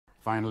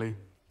Finally,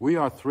 we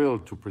are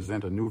thrilled to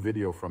present a new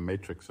video from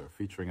Matrixer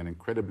featuring an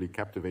incredibly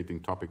captivating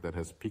topic that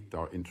has piqued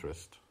our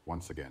interest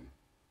once again.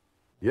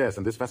 Yes,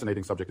 and this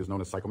fascinating subject is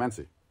known as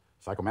psychomancy.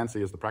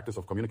 Psychomancy is the practice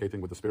of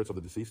communicating with the spirits of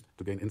the deceased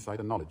to gain insight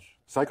and knowledge.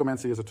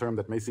 Psychomancy is a term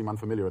that may seem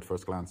unfamiliar at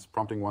first glance,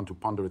 prompting one to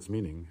ponder its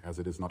meaning as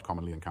it is not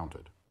commonly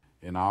encountered.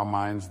 In our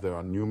minds, there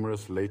are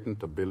numerous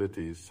latent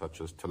abilities such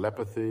as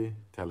telepathy,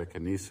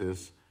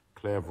 telekinesis,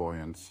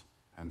 clairvoyance,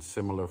 and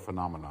similar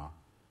phenomena.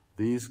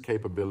 These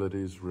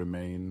capabilities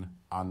remain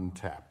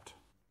untapped.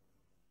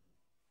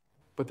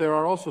 But there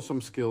are also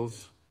some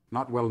skills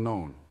not well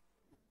known.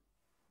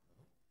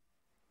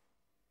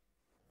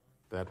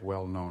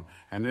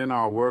 And in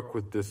our work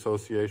with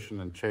dissociation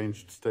and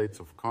changed states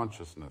of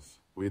consciousness,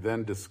 we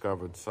then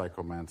discovered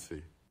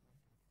psychomancy.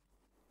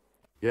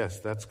 Yes,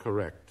 that's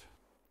correct.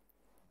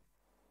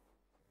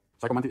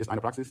 Psychomancy ist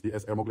eine Praxis, die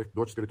es ermöglicht,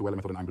 durch spirituelle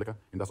Methoden Einblicke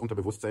in das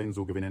Unterbewusstsein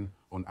zu gewinnen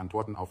und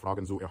Antworten auf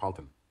Fragen zu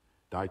erhalten,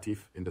 da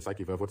tief in der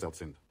Psyche verwurzelt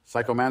sind.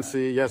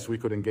 Psychomancy, yes, we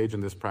could engage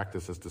in this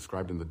practice as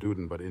described in the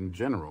Duden, but in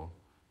general,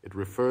 it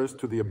refers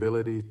to the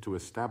ability to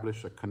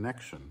establish a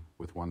connection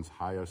with one's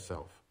higher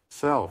self.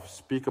 Self,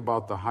 speak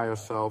about the higher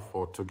self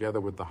or together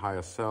with the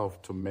higher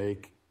self to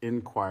make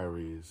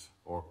inquiries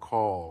or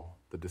call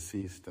the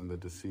deceased and the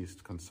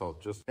deceased consult.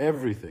 Just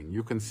everything.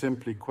 You can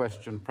simply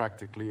question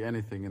practically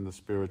anything in the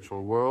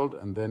spiritual world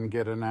and then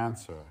get an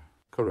answer.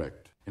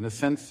 Correct. In a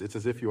sense, it's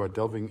as if you are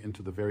delving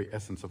into the very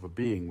essence of a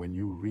being when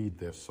you read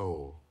their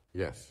soul.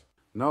 Yes.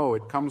 No,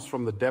 it comes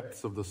from the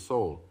depths of the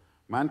soul.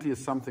 Manti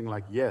is something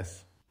like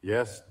yes.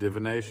 Yes,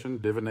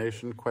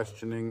 divination,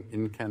 questioning,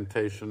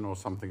 incantation, or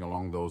something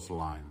along those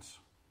lines.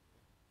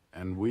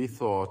 And we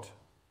thought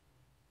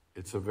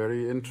it's a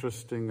very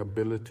interesting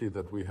ability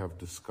that we have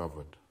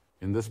discovered.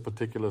 In this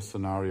particular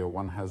scenario,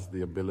 one has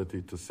the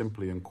ability to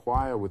simply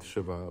inquire with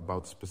Shiva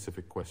about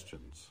specific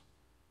questions.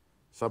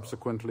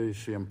 Subsequently,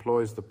 she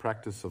employs the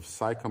practice of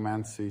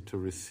psychomancy to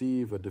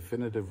receive a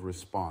definitive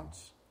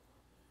response,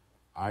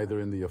 either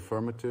in the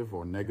affirmative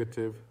or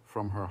negative,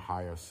 from her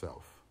higher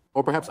self.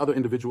 Or perhaps other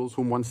individuals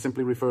whom one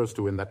simply refers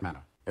to in that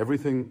manner.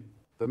 Everything,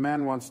 the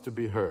man wants to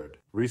be heard.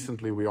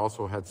 Recently, we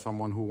also had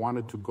someone who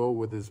wanted to go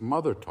with his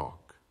mother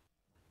talk.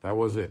 That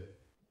was it,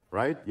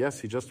 right?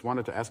 Yes, he just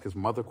wanted to ask his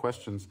mother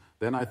questions.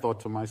 Then I thought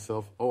to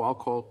myself, oh, I'll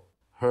call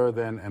her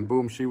then, and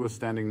boom, she was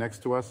standing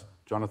next to us.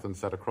 Jonathan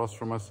sat across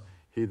from us.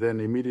 He then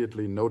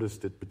immediately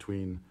noticed it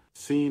between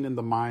seen in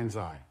the mind's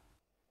eye.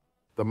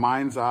 The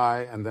mind's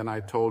eye, and then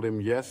I told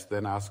him, yes,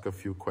 then ask a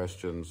few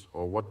questions,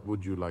 or what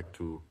would you like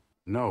to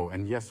know?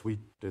 And yes, we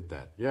did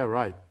that. Yeah,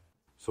 right.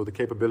 So the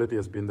capability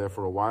has been there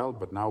for a while,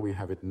 but now we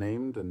have it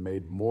named and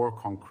made more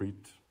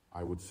concrete,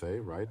 I would say,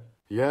 right?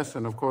 Yes,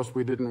 and of course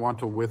we didn't want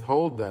to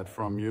withhold that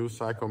from you.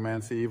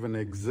 Psychomancy even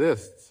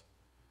exists.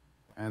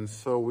 And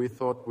so we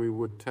thought we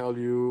would tell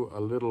you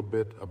a little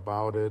bit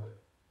about it,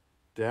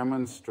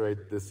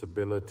 demonstrate this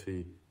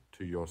ability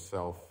to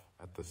yourself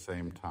at the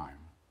same time.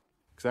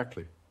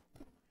 Exactly.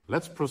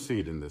 Let's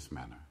proceed in this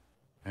manner.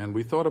 And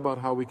we thought about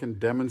how we can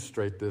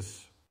demonstrate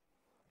this.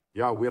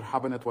 Ja, wir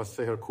haben etwas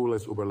sehr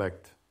Cooles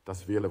überlegt,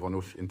 das viele von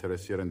uns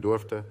interessieren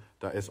dürfte,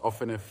 da es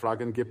offene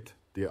Fragen gibt,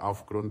 die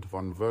aufgrund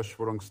von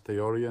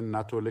Verschwörungstheorien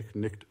natürlich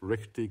nicht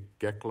richtig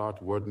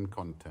geklärt werden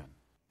konnten.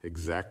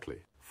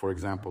 Exactly. For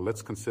example,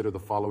 let's consider the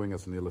following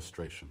as an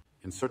illustration.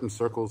 In certain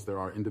circles, there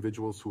are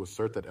individuals who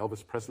assert that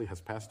Elvis Presley has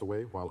passed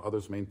away, while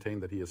others maintain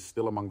that he is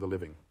still among the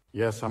living.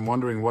 Yes, I'm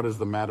wondering what is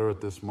the matter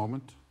at this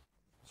moment?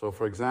 So,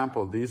 for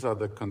example, these are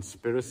the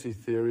conspiracy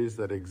theories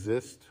that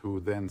exist, who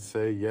then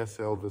say, yes,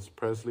 Elvis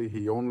Presley,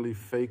 he only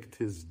faked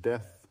his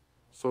death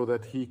so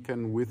that he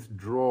can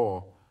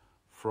withdraw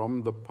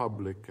from the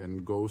public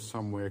and go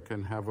somewhere,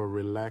 can have a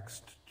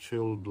relaxed,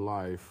 chilled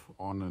life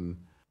on an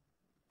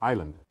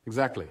island.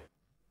 Exactly.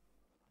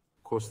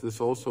 Of course,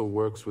 this also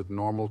works with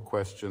normal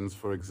questions,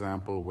 for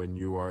example, when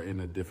you are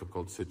in a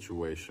difficult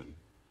situation.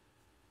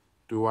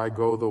 Do I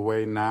go the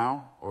way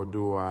now, or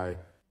do I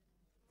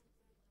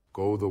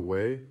go the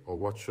way, or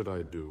what should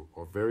I do?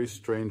 Or very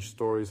strange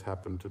stories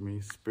happen to me,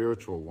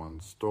 spiritual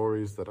ones,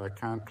 stories that I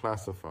can't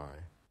classify.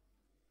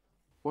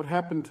 What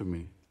happened to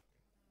me?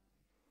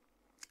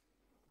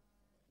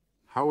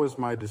 How is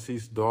my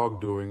deceased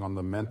dog doing on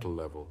the mental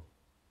level?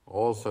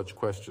 All such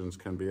questions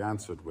can be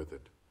answered with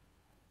it.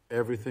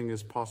 Everything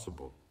is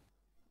possible.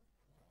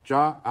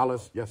 Ja,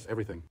 alles, yes,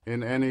 everything.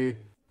 In any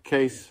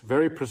case,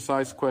 very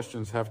precise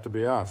questions have to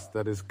be asked,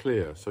 that is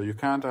clear. So you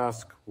can't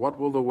ask, what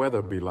will the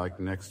weather be like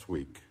next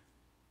week?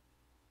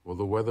 Will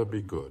the weather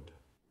be good?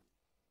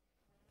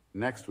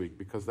 Next week,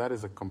 because that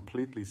is a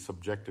completely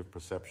subjective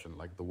perception,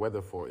 like the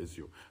weather for is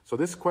you. So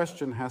this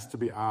question has to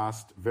be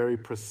asked very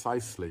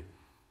precisely.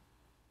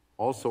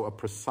 Also, a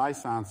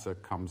precise answer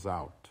comes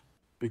out,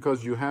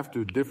 because you have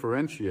to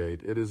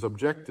differentiate. It is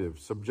objective,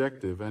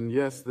 subjective, and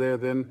yes,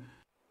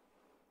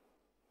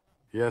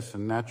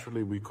 and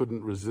naturally we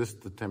couldn't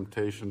resist the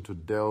temptation to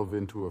delve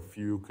into a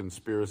few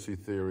conspiracy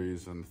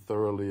theories and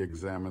thoroughly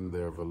examine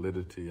their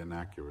validity and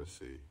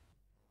accuracy.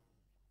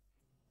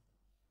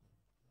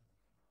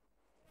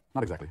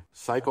 Not exactly.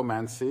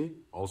 Psychomancy,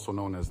 also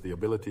known as the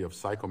ability of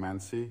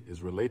psychomancy,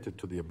 is related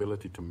to the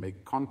ability to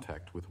make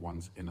contact with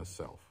one's inner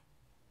self.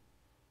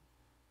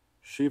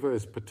 Shiva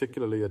is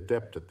particularly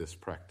adept at this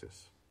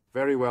practice.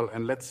 Very well,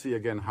 and let's see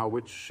again how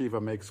which Shiva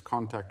makes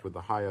contact with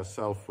the higher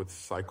self with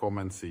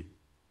psychomancy.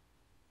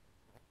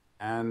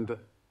 And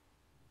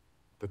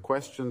the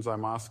questions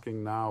I'm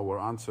asking now were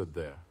answered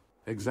there.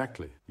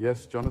 Exactly.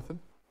 Yes, Jonathan?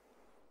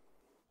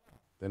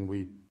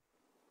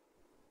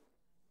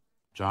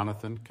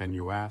 Jonathan, can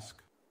you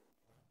ask?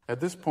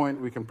 At this point,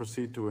 we can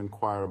proceed to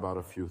inquire about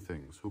a few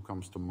things. Who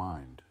comes to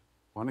mind?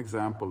 One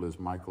example is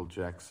Michael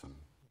Jackson.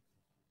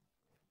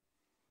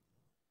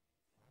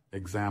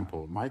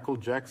 Example, Michael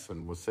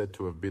Jackson was said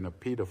to have been a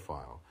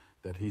pedophile,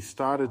 that he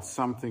started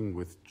something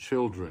with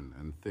children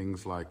and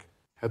things like.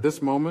 At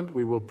this moment,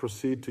 we will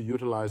proceed to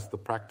utilize the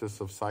practice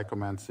of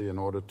psychomancy in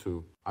order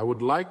to. I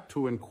would like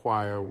to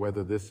inquire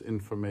whether this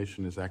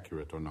information is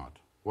accurate or not.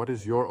 What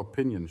is your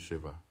opinion,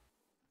 Shiva?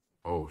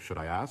 Oh, should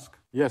I ask?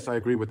 Yes, I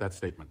agree with that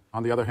statement.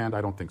 On the other hand,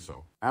 I don't think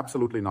so.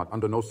 Absolutely not,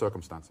 under no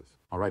circumstances.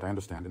 All right, I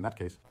understand. In that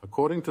case,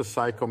 according to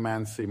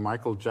psychomancy,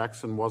 Michael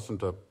Jackson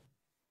wasn't a.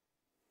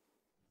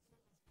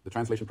 The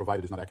translation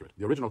provided is not accurate.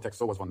 The original text,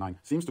 so was 1:9,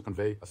 seems to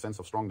convey a sense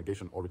of strong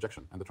negation or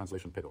rejection, and the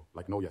translation pedo,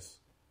 like no, yes,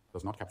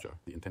 does not capture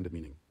the intended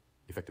meaning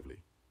effectively.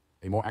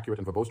 A more accurate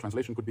and verbose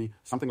translation could be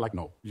something like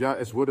no. Ja,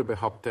 es wurde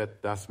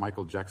behauptet, dass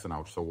Michael Jackson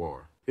auch so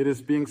war. It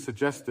is being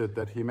suggested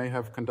that he may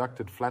have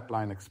conducted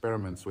flatline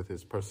experiments with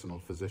his personal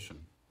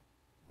physician.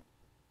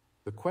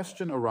 The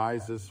question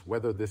arises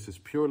whether this is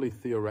purely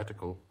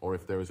theoretical or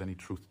if there is any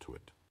truth to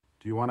it.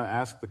 Do you want to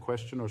ask the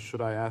question or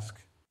should I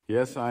ask?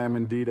 Yes, I am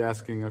indeed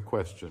asking a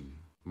question.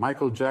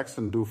 Michael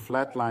Jackson do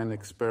flatline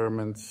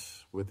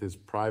experiments with his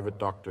private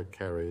doctor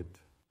carried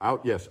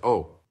out? Yes.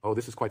 Oh,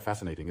 this is quite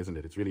fascinating, isn't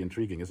it? It's really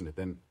intriguing, isn't it?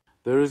 Then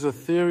there is a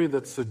theory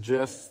that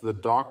suggests the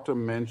doctor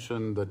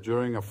mentioned that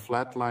during a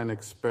flatline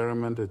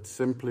experiment, it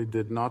simply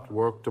did not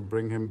work to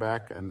bring him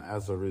back, and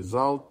as a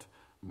result,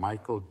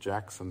 Michael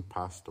Jackson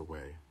passed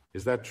away.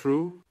 Is that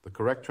true? The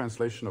correct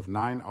translation of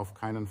 9 auf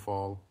keinen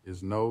Fall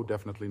is no,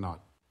 definitely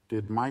not.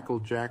 Did Michael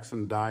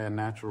Jackson die a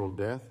natural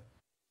death?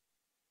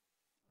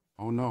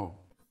 Oh, no.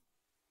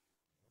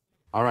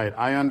 All right,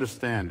 I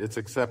understand. It's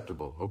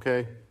acceptable,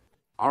 okay?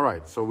 All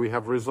right, so we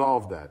have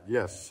resolved that.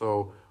 Yes,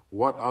 so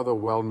what other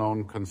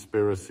well-known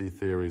conspiracy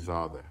theories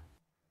are there?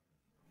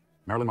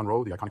 Marilyn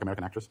Monroe, the iconic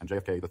American actress, and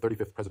JFK, the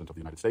 35th president of the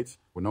United States,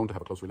 were known to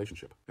have a close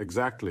relationship.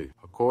 Exactly.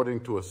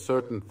 According to a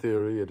certain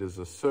theory, it is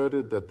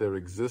asserted that there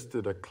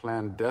existed a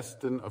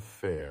clandestine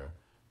affair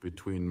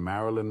between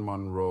Marilyn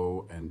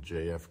Monroe and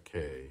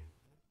JFK.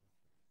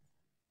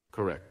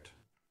 Correct.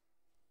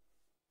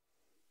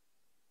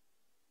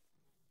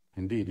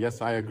 Indeed,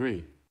 yes, I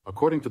agree.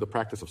 According to the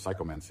practice of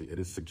psychomancy, it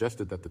is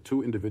suggested that the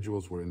two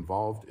individuals were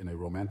involved in a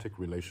romantic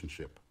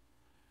relationship.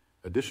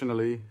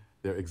 Additionally,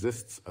 there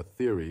exists a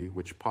theory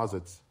which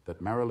posits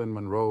that Marilyn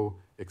Monroe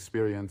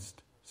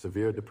experienced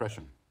severe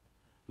depression,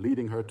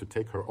 leading her to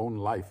take her own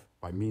life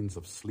by means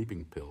of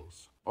sleeping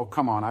pills. Oh,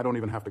 come on, I don't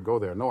even have to go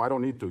there. No, I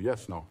don't need to.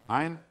 Yes, no.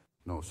 9?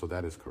 No, so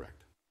that is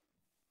correct.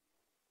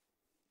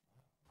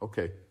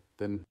 Okay,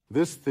 then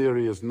this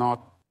theory is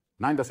not.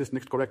 Nein, das ist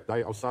nicht korrekt.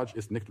 Die Aussage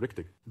ist nicht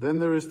richtig. Then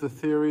there is the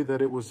theory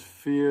that it was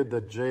feared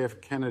that J.F.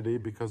 Kennedy,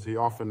 because he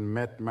often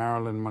met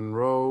Marilyn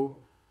Monroe,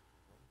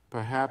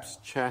 perhaps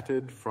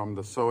chatted from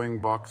the sewing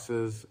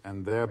boxes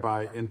and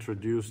thereby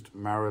introduced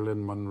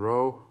Marilyn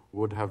Monroe,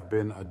 would have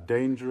been a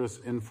dangerous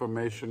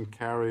information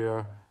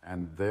carrier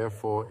and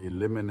therefore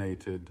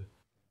eliminated.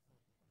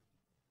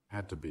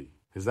 Had to be.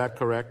 Is that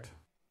correct?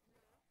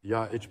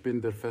 Ja, ich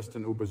bin der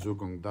festen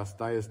Überzeugung, dass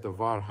dies der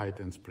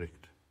Wahrheit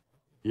entspricht.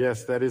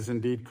 Yes, that is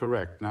indeed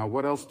correct. Now,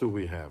 what else do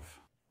we have?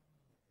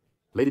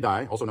 Lady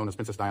Di, also known as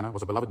Princess Diana,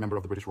 was a beloved member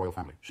of the British royal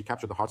family. She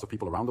captured the hearts of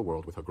people around the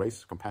world with her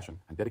grace, compassion,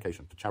 and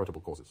dedication to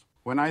charitable causes.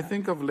 When I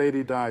think of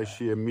Lady Di,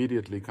 she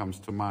immediately comes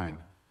to mind.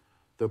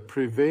 The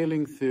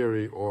prevailing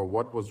theory, or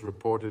what was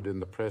reported in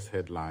the press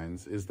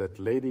headlines, is that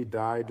Lady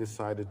Di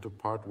decided to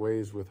part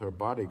ways with her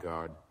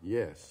bodyguard.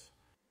 Yes.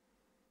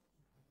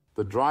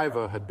 The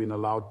driver had been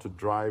allowed to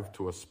drive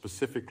to a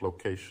specific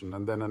location,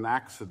 and then an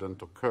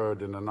accident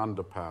occurred in an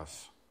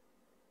underpass.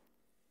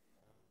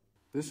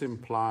 This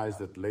implies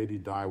that Lady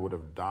Di would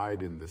have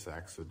died in this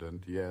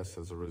accident, yes,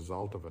 as a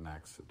result of an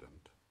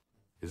accident.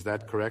 Is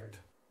that correct?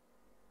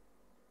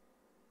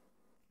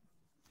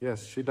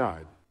 Yes, she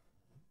died.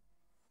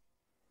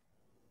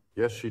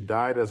 Yes, she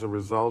died as a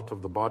result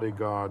of the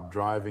bodyguard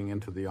driving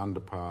into the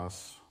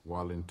underpass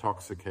while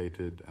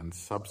intoxicated and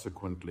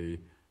subsequently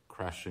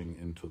crashing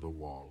into the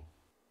wall.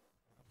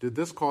 Did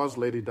this cause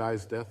Lady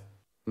Di's death?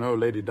 No,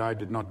 Lady Di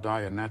did not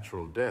die a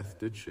natural death,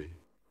 did she?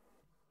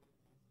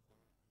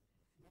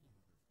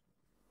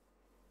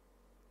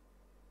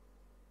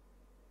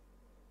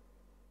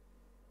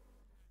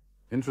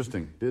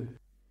 Interesting.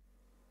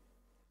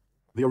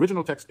 The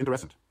original text,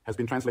 interesting, has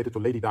been translated to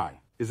Lady Di.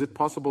 Is it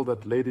possible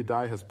that Lady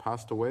Di has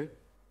passed away?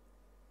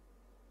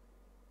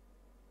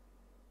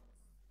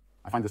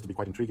 I find this to be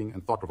quite intriguing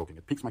and thought-provoking.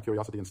 It piques my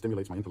curiosity and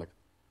stimulates my intellect.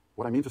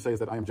 What I mean to say is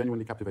that I am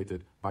genuinely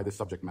captivated by this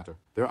subject matter.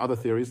 There are other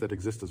theories that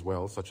exist as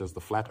well, such as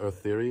the flat earth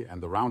theory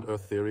and the round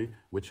earth theory,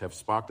 which have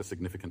sparked a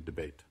significant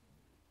debate.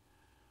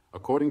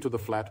 According to the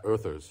flat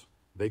earthers,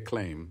 they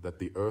claim that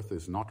the earth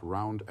is not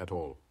round at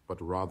all,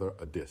 but rather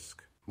a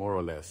disk, more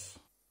or less.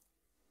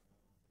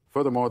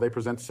 Furthermore, they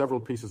present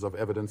several pieces of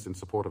evidence in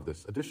support of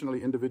this.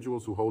 Additionally,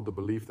 individuals who hold the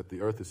belief that the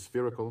earth is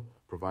spherical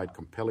provide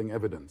compelling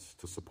evidence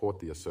to support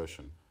the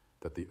assertion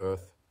that the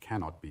earth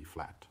cannot be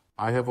flat.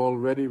 I have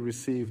already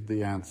received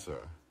the answer.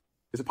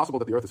 Is it possible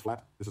that the earth is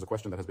flat? This is a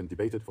question that has been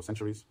debated for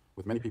centuries,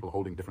 with many people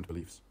holding different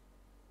beliefs.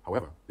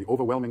 However, the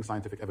overwhelming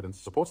scientific evidence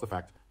supports the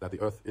fact that the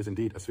earth is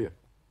indeed a sphere.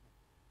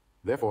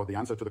 Therefore, the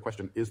answer to the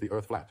question, is the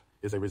earth flat,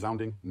 is a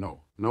resounding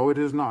no. No, it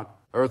is not.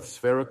 Earth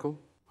spherical?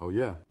 Oh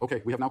yeah.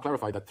 Okay, we have now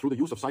clarified that through the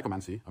use of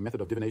psychomancy, a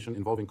method of divination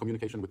involving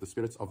communication with the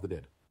spirits of the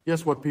dead.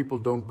 Yes, what people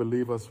don't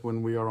believe us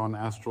when we are on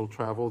astral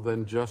travel,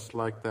 then just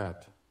like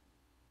that.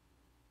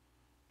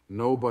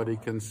 Nobody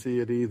can see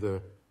it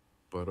either,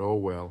 but oh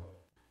well.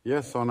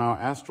 Yes, on our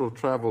astral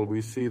travel,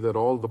 we see that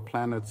all the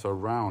planets are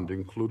round,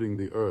 including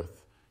the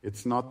Earth.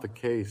 It's not the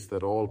case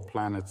that all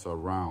planets are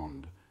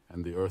round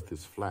and the Earth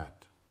is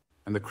flat.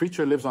 And the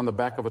creature lives on the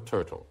back of a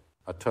turtle.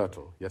 A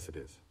turtle, yes it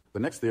is. The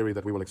next theory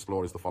that we will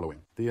explore is the following.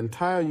 The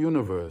entire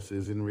universe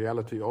is in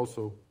reality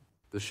also,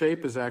 the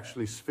shape is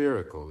actually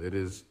spherical. It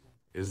is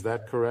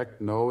that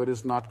correct? No, it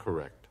is not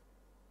correct.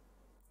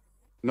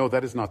 No,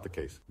 that is not the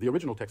case. The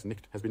original text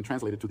nicht has been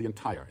translated to the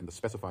entire in the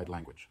specified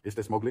language. Ist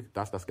es möglich,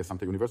 dass das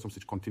gesamte Universum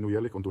sich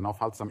kontinuierlich und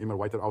unaufhaltsam immer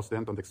weiter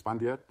ausdehnt und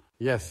expandiert?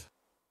 Yes.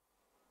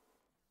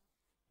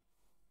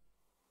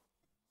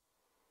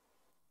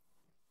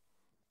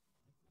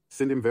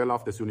 Sind im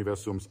Verlauf des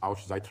Universums auch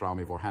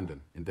Zeiträume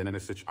vorhanden, in denen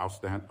es sich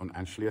ausdehnt und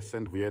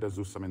anschließend wieder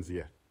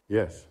zusammenzieht?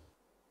 Yes.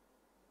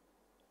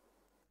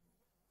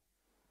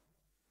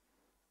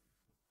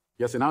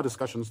 Yes, in our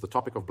discussions, the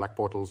topic of black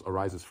portals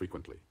arises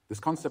frequently. This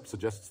concept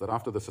suggests that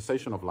after the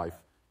cessation of life,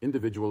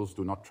 individuals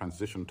do not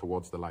transition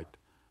towards the light,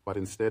 but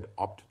instead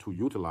opt to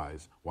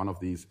utilize one of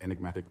these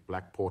enigmatic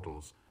black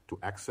portals to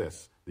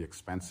access the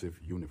expansive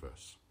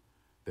universe,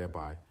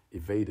 thereby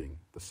evading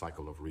the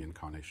cycle of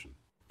reincarnation.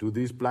 Do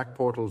these black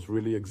portals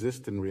really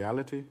exist in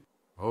reality?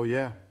 Oh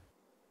yeah.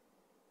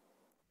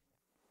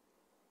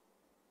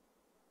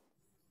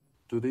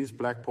 Do these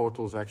black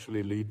portals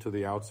actually lead to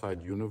the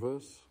outside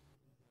universe?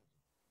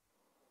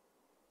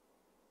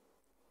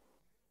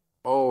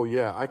 Oh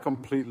yeah, I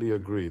completely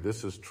agree.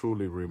 This is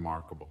truly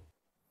remarkable.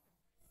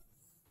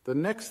 The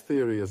next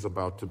theory is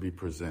about to be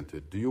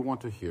presented. Do you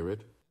want to hear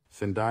it?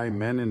 Sendai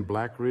men in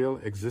black real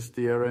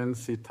existieren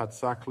sie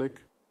tatsächlich?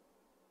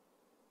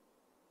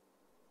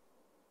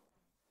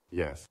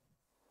 Yes.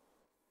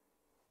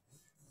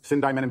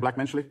 Sind die Men in Black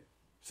menschlich?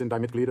 Sind die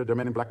Mitglieder der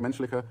Men in Black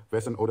menschliche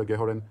Wesen oder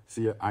gehören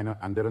sie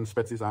einer anderen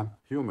Spezies an?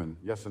 Human,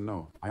 yes and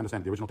no. I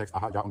understand the original text,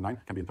 aha, ja und nein,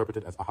 can be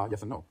interpreted as aha,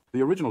 yes and no.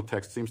 The original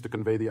text seems to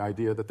convey the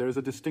idea that there is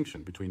a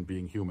distinction between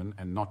being human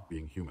and not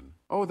being human.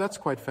 Oh, that's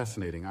quite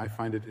fascinating. I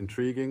find it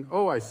intriguing.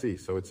 Oh, I see,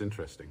 so it's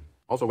interesting.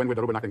 Also, wenn wir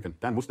darüber nachdenken,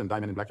 dann mussten die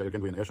Men in Black ja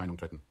irgendwie in Erscheinung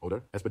treten,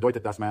 oder? Es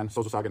bedeutet, dass man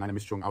sozusagen eine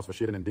Mischung aus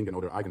verschiedenen Dingen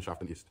oder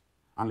Eigenschaften ist.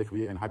 Ähnlich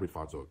wie ein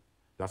Hybridfahrzeug,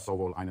 das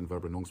sowohl einen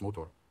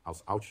Verbrennungsmotor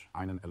als auch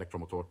einen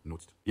Elektromotor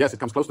nutzt. Yes, it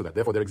comes close to that.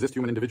 Therefore, there exist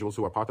human individuals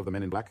who are part of the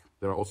Men in Black.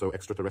 There are also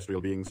extraterrestrial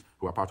beings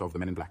who are part of the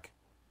Men in Black.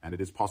 And it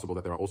is possible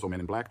that there are also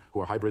Men in Black who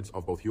are hybrids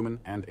of both human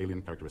and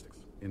alien characteristics.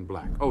 In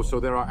black. Oh, so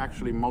there are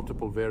actually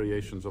multiple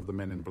variations of the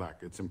Men in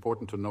Black. It's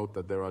important to note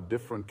that there are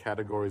different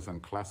categories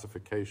and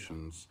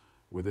classifications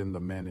within the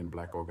Men in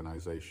Black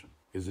organization.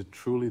 Is it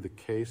truly the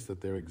case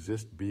that there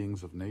exist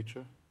beings of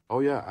nature?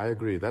 Oh yeah, I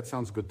agree. That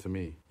sounds good to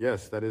me.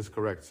 Yes, that is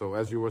correct. So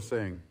as you were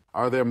saying,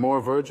 are there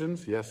more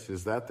virgins? Yes,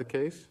 is that the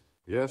case?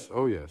 Yes,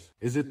 oh yes.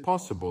 Is it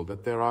possible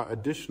that there are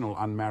additional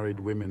unmarried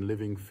women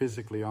living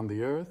physically on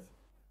the earth?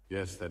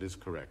 Yes, that is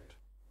correct.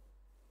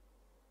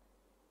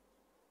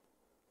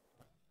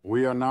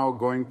 We are now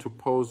going to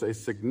pose a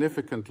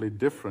significantly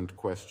different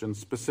question,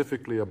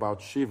 specifically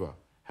about Shiva.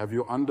 Have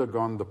you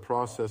undergone the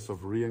process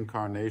of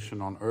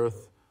reincarnation on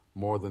earth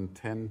more than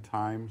 10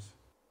 times?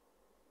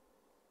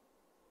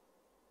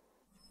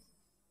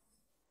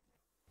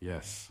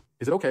 Yes.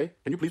 Is it okay?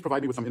 Can you please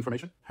provide me with some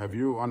information? Have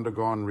you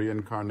undergone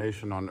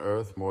reincarnation on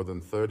Earth more than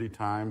 30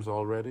 times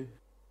already?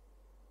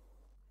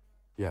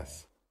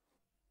 Yes.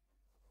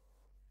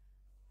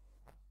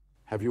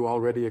 Have you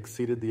already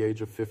exceeded the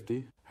age of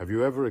 50? Have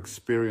you ever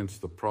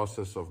experienced the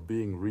process of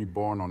being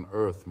reborn on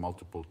Earth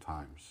multiple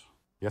times?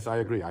 Yes, I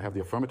agree. I have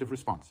the affirmative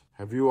response.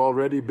 Have you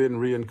already been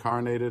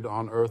reincarnated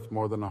on Earth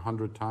more than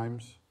 100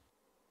 times?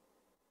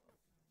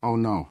 Oh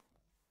no.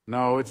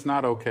 No, it's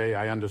not okay.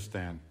 I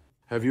understand.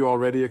 Have you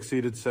already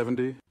exceeded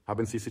 70?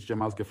 Haben Sie sich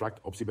jemals gefragt,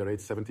 ob Sie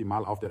bereits 70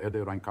 Mal auf der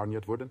Erde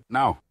reinkarniert wurden?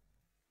 No.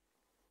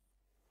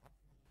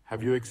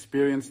 Have you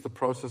experienced the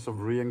process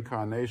of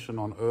reincarnation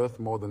on Earth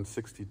more than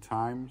 60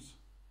 times?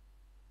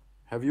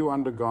 Have you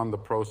undergone the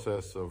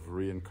process of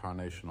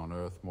reincarnation on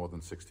Earth more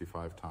than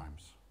 65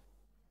 times?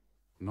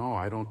 No,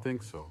 I don't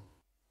think so.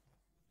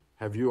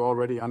 Have you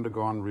already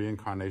undergone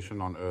reincarnation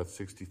on Earth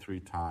 63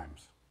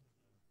 times?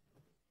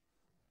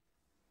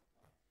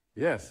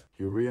 Yes,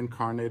 you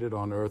reincarnated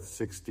on Earth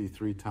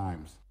 63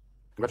 times.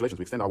 Congratulations.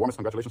 We extend our warmest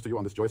congratulations to you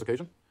on this joyous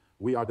occasion.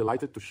 We are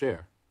delighted to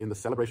share in the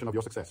celebration of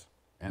your success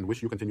and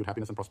wish you continued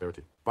happiness and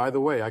prosperity. By the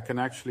way, I can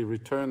actually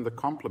return the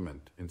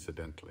compliment,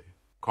 incidentally.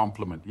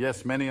 Compliment.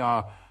 Yes, many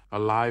are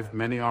alive,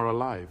 many are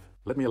alive.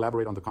 Let me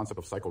elaborate on the concept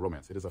of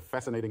psychoromance. It is a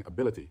fascinating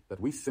ability that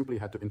we simply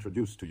had to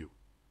introduce to you.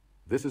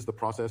 This is the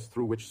process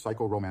through which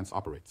psychoromance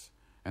operates,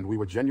 and we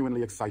were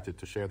genuinely excited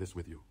to share this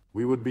with you.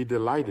 We would be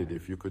delighted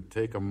if you could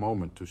take a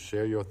moment to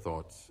share your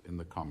thoughts in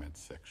the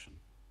comments section.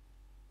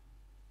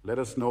 Let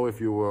us know if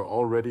you were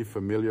already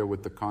familiar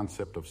with the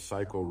concept of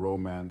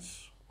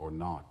psychoromance or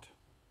not.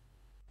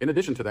 In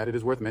addition to that, it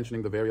is worth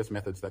mentioning the various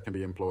methods that can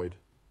be employed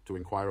to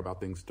inquire about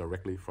things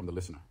directly from the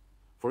listener.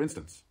 For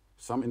instance,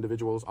 some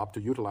individuals opt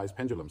to utilize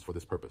pendulums for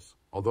this purpose,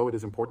 although it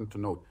is important to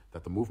note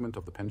that the movement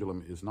of the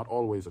pendulum is not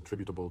always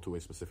attributable to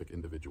a specific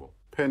individual.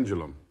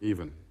 Pendulum,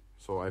 even.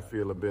 So I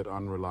feel a bit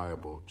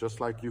unreliable.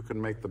 Just like you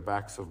can make the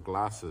backs of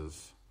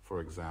glasses, for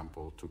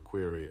example, to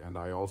query, and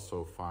I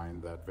also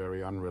find that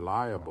very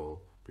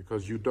unreliable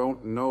because you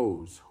don't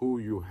know who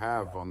you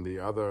have on the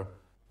other.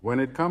 When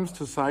it comes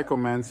to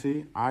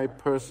psychomancy, I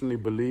personally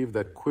believe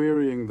that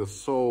querying the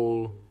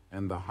soul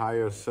and the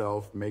higher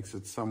self makes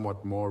it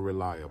somewhat more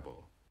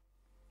reliable.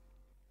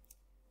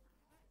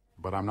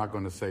 But I'm not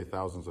going to say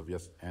thousands of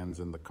yes ands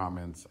in the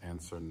comments.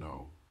 Answer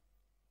no.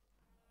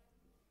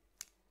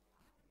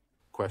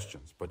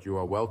 Questions, but you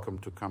are welcome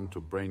to come to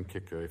Brain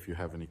Kicker if you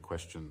have any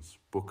questions.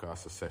 Book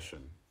us a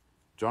session.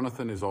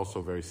 Jonathan is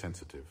also very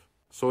sensitive.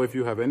 So if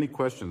you have any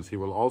questions, he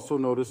will also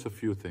notice a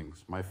few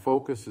things. My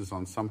focus is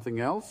on something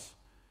else,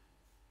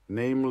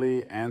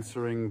 namely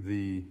answering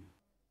the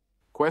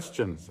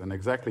questions. And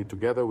exactly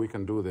together we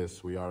can do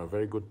this. We are a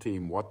very good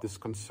team. What this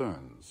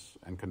concerns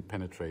and can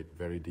penetrate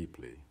very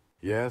deeply.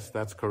 Yes,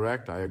 that's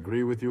correct. I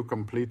agree with you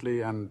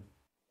completely, and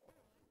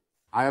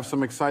I have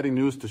some exciting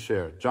news to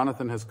share.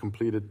 Jonathan has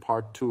completed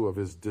part 2 of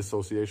his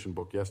dissociation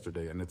book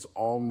yesterday, and it's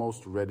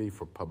almost ready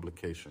for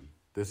publication.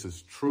 This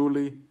is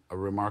truly a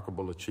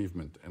remarkable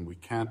achievement, and we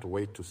can't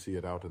wait to see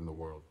it out in the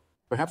world.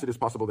 Perhaps it is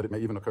possible that it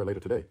may even occur later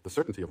today, the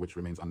certainty of which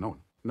remains unknown.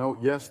 No,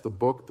 yes, the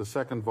book, the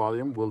second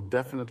volume, will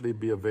definitely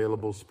be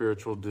available,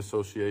 Spiritual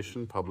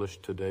Dissociation,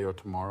 published today or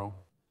tomorrow.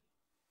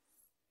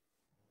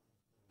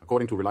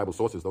 According to reliable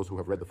sources, those who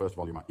have read the first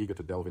volume are eager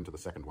to delve into the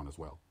second one as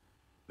well.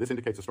 This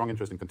indicates a strong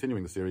interest in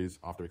continuing the series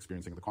after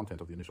experiencing the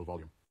content of the initial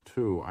volume.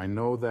 2. I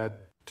know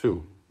that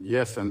 2.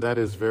 Yes, and that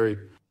is very...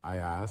 I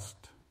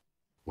asked...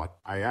 What?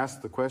 I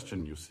asked the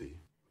question, you see.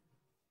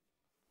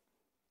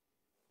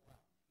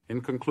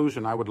 In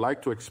conclusion, I would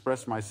like to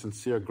express my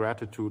sincere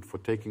gratitude for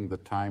taking the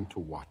time to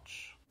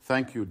watch.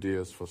 Thank you,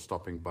 dears, for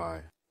stopping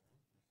by.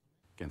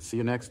 Again, see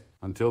you next.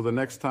 Until the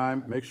next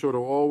time, make sure to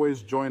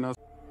always join us.